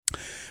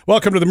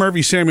Welcome to the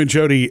Murphy, Sam, and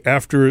Jody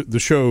After the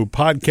Show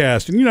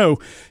podcast. And you don't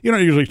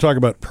usually talk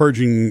about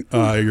purging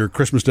your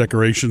Christmas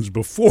decorations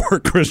before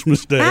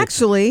Christmas Day.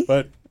 Actually,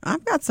 but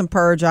I've got some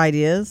purge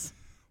ideas.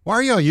 Why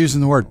are y'all using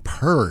the word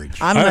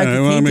purge? I don't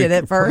know if he did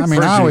it first. I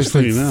mean, I always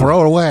think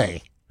throw it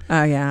away.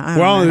 Oh, yeah.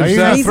 Well, are you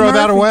going to throw Murphy.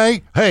 that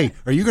away? Hey,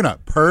 are you going to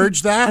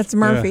purge that? That's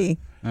Murphy.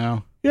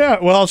 No. Yeah,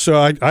 well, so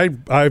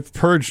I've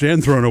purged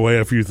and thrown away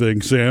a few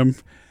things, Sam.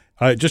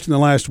 Just in the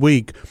last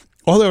week,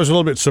 although I was a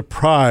little bit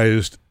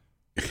surprised.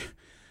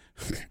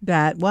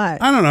 That what?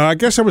 I don't know. I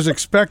guess I was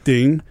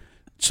expecting.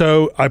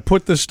 So I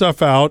put this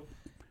stuff out.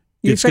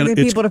 You expected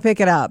people to pick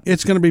it up.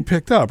 It's going to be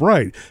picked up,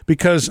 right?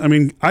 Because, I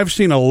mean, I've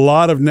seen a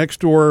lot of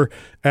Nextdoor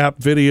app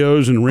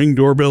videos and Ring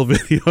doorbell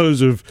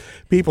videos of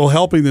people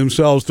helping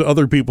themselves to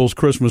other people's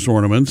Christmas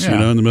ornaments, in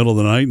the middle of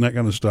the night and that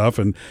kind of stuff.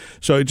 And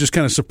so it just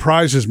kind of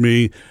surprises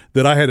me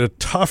that I had a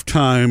tough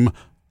time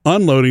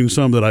unloading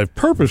some that I've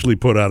purposely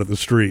put out at the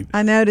street.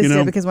 I noticed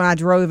it because when I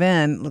drove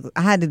in,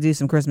 I had to do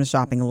some Christmas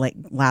shopping late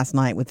last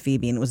night with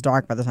Phoebe, and it was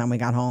dark by the time we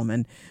got home.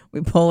 And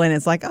we pull in,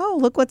 it's like, oh,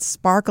 look what's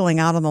sparkling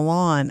out on the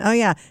lawn. Oh,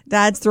 yeah,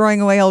 Dad's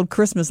throwing away old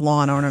Christmas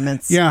lawn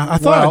ornaments. Yeah, I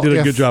thought I did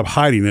a good job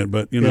hiding it,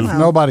 but, If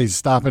nobody's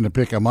stopping to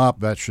pick them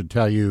up, that should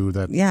tell you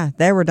that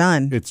they were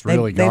done. It's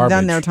really They've garbage.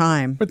 done their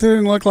time. But they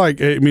didn't look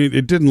like,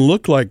 it didn't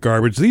look like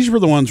garbage. These were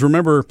the ones,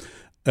 remember,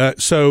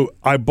 so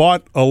I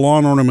bought a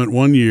lawn ornament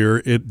one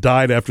year. It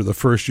died after the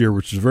first year,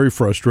 which is very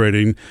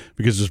frustrating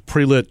because it's a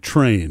pre-lit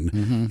train.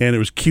 And it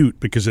was cute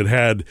because it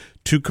had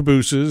two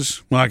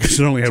cabooses. Well, I guess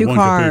it only had one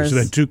caboose. It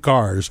had two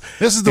cars.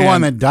 This is the one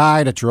that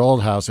died at your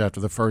old house after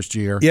the first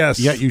year. Yes.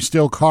 Yet you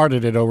still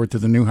carted it over to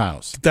the new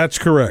house. That's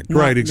correct.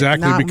 Right,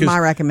 exactly. Not because my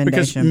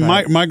recommendation.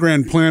 Because my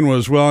grand plan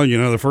was,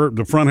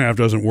 the front half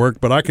doesn't work,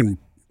 but I can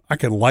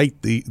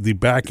light the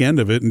back end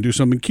of it and do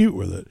something cute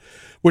with it,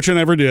 which I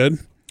never did.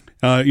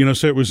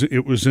 So it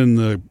was in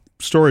the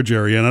storage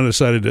area, and I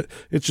decided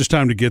it's just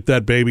time to get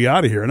that baby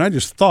out of here. And I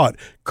just thought,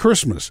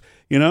 Christmas,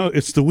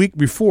 it's the week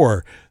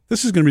before.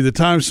 This is going to be the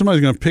time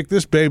somebody's going to pick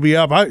this baby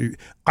up.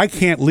 I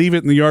can't leave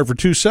it in the yard for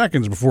 2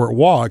 seconds before it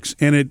walks,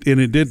 and it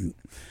didn't.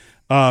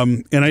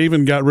 And I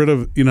even got rid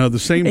of the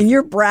same. And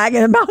you're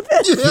bragging about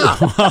this.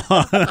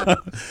 Yeah.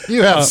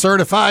 You have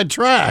certified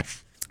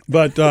trash.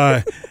 But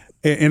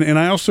and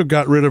I also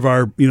got rid of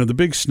our the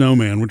big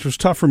snowman, which was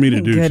tough for me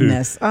to do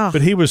too. Oh.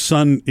 But he was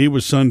sun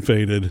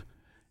faded.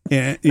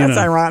 And, That's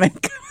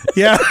ironic.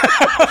 Yeah.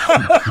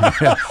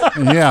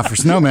 Yeah, for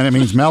snowmen it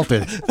means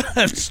melted.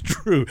 That's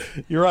true.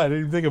 You're right. I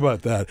didn't think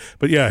about that.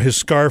 But yeah,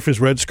 his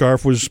red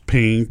scarf was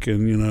pink,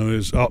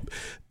 and so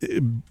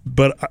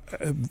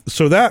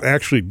that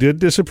actually did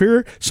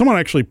disappear. Someone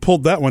actually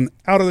pulled that one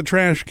out of the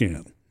trash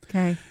can.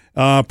 Okay.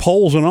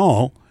 Poles and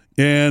all.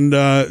 And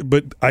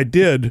but I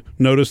did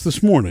notice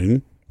this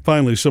morning,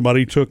 finally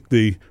somebody took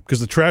because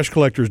the trash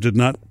collectors did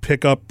not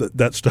pick up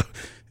that stuff.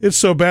 It's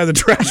so bad the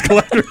trash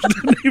collectors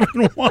didn't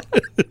even want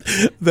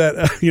it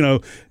that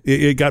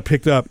it got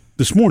picked up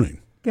this morning.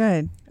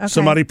 Good. Okay.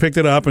 Somebody picked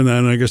it up, and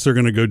then I guess they're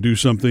going to go do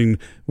something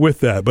with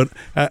that. But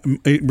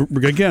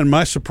again,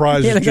 my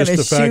surprise is just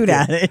the fact shoot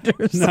that at it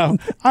or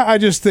something. I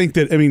just think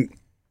that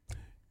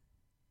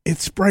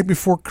it's right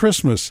before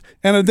Christmas,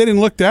 and they didn't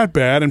look that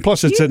bad. And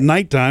plus, it's at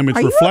nighttime. It's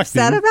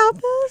reflecting. Are you upset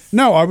about this?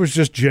 No, I was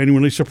just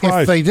genuinely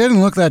surprised. If they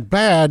didn't look that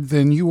bad,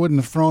 then you wouldn't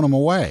have thrown them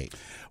away.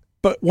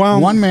 But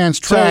one man's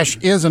trash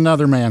is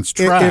another man's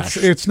trash.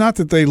 It's not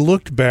that they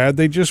looked bad;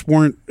 they just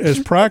weren't as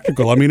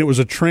practical. I mean, it was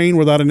a train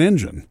without an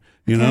engine,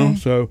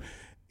 So,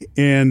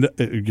 and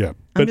yeah.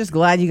 I'm just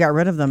glad you got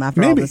rid of them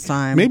after all this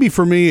time. Maybe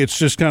for me, it's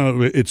just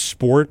it's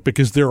sport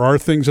because there are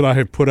things that I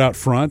have put out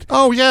front.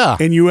 Oh yeah,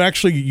 and you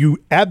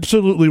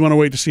absolutely want to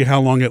wait to see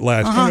how long it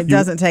lasts. And it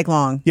doesn't take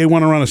long. You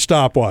want to run a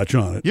stopwatch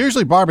on it.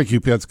 Usually barbecue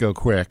pits go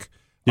quick.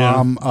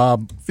 Yeah. A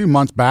few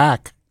months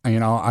back, I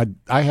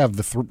have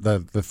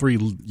the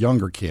three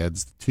younger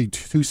kids, two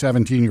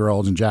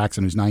 17-year-olds and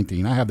Jackson who's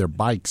 19. I have their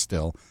bikes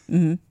still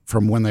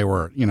from when they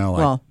were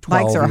 12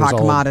 bikes are a hot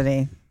old.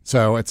 commodity.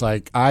 So it's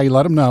like, I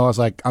let them know. I was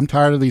like, I'm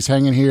tired of these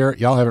hanging here.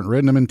 Y'all haven't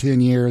ridden them in 10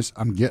 years.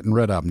 I'm getting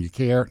rid of them. You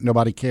care?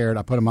 Nobody cared.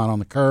 I put them out on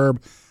the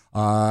curb,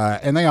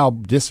 and they all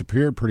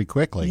disappeared pretty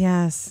quickly.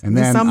 Yes. And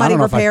then somebody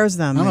repairs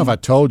them. I don't know if I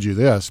told you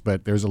this,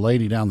 but there's a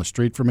lady down the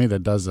street from me that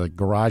does a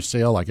garage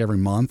sale like every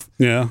month.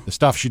 Yeah. The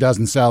stuff she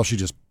doesn't sell, she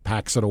just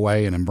packs it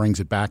away and then brings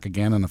it back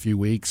again in a few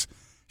weeks.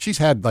 She's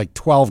had like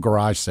 12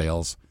 garage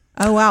sales.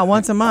 Oh, wow.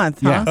 Once a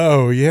month, huh? Yeah.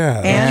 Oh,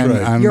 yeah. And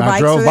That's right. your I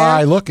bikes drove are by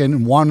there?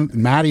 looking, and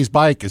Maddie's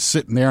bike is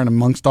sitting there and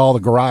amongst all the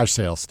garage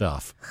sale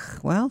stuff.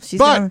 Well, she's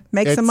going to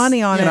make some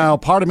money on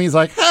it. Part of me is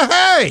like,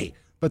 hey,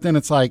 But then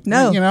it's like,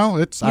 No.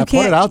 I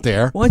put it out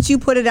there. Once you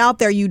put it out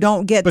there, you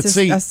don't get But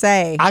see, a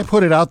say. I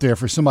put it out there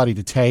for somebody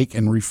to take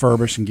and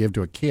refurbish and give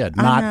to a kid,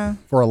 not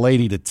for a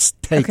lady to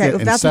take Okay, it if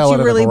and that's sell what it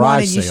you at really a garage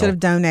wanted, sale. you should have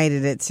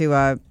donated it to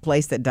a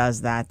place that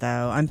does that,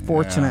 though,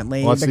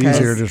 unfortunately. Well, it's because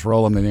easier to just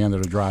roll them to the end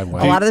of the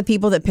driveway. a lot of the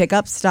people that pick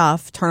up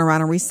stuff turn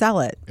around and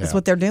resell it. That's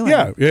what they're doing.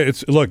 Yeah,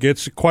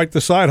 it's quite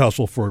the side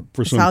hustle for some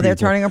people. That's how they're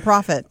turning a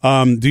profit.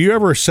 Do you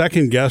ever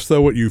second guess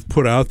though what you've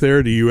put out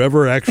there? Do you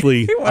ever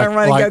actually? You want to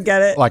run and go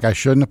get it? Like I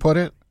shouldn't have put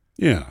it?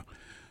 Yeah.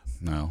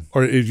 No.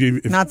 Or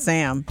if Not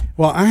Sam.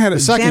 well, I had a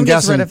Second Sam gets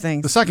guessing. rid of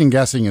things. The second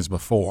guessing is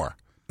before.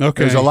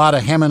 Okay. There's a lot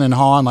of hemming and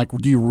hawing. Like,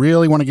 do you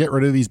really want to get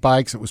rid of these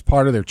bikes? It was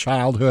part of their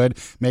childhood.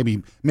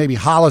 Maybe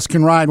Hollis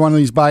can ride one of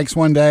these bikes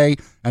one day.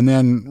 And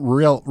then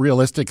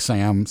realistic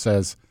Sam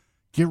says,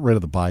 get rid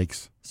of the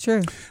bikes. It's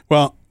true.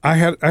 Well, I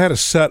had a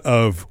set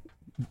of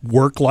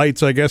work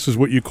lights, I guess is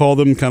what you call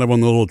them, kind of on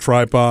the little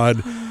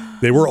tripod.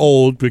 They were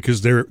old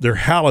because they're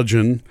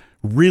halogen,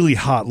 really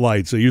hot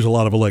lights. They use a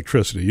lot of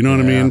electricity. You know what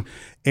I mean?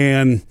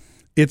 And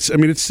it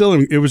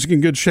was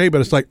in good shape,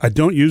 but it's like I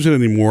don't use it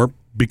anymore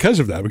because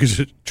of that, because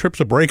it trips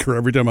a breaker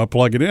every time I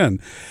plug it in.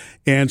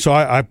 And so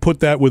I put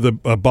that with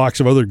a box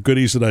of other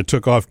goodies that I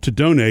took off to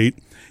donate.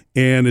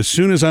 And as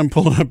soon as I'm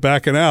pulling it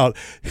backing out,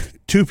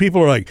 two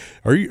people are like,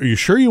 "Are you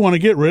sure you want to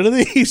get rid of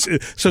these?"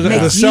 So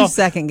Makes you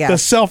second guess. The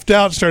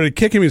self-doubt started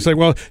kicking me. It's like,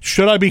 well,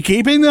 should I be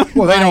keeping them?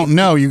 Well, they don't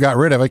know you got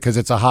rid of it because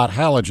it's a hot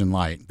halogen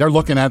light. They're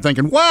looking at it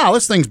thinking, wow,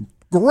 this thing's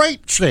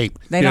great shape.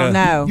 They don't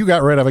know. You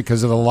got rid of it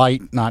because of the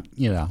light, not,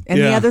 And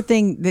the other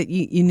thing that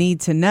you need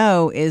to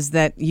know is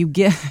that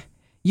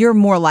you're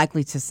more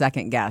likely to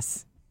second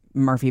guess,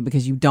 Murphy,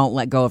 because you don't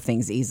let go of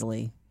things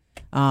easily.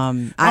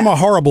 I'm a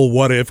horrible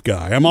what if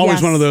guy. I'm always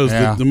Yes. one of those.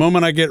 Yeah. The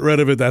moment I get rid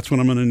of it, that's when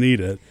I'm going to need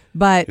it.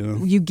 But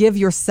you give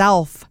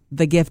yourself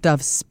the gift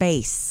of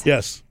space.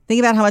 Yes. Think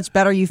about how much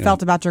better you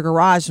felt about your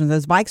garage when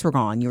those bikes were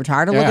gone. You were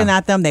tired of looking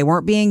at them. They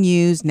weren't being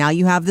used. Now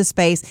you have the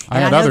space. I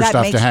had other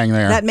stuff to makes, hang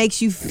there. That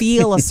makes you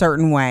feel a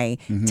certain way.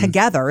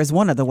 Together is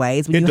one of the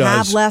ways. When It you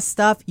have does. less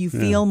stuff, you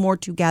feel more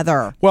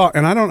together. Well,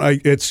 and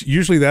it's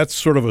usually that's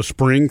sort of a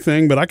spring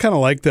thing, but I kind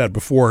of like that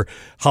before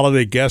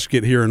holiday guests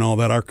get here and all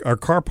that. Our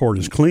carport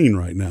is clean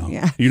right now.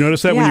 Yeah. You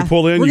notice that when you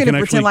pull in, we're you going can to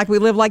pretend like we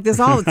live like this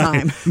all the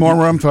time. more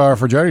room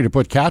for Jody to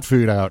put cat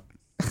food out.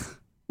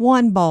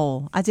 One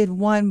bowl. I did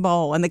one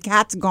bowl, and the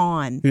cat's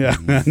gone. Yeah,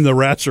 and the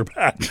rats are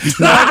back.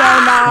 No, they're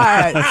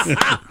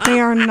not.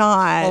 They are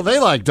not. Well, they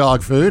like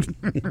dog food.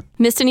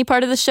 Missed any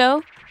part of the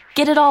show?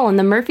 Get it all on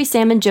the Murphy,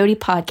 Sam, and Jody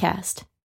podcast.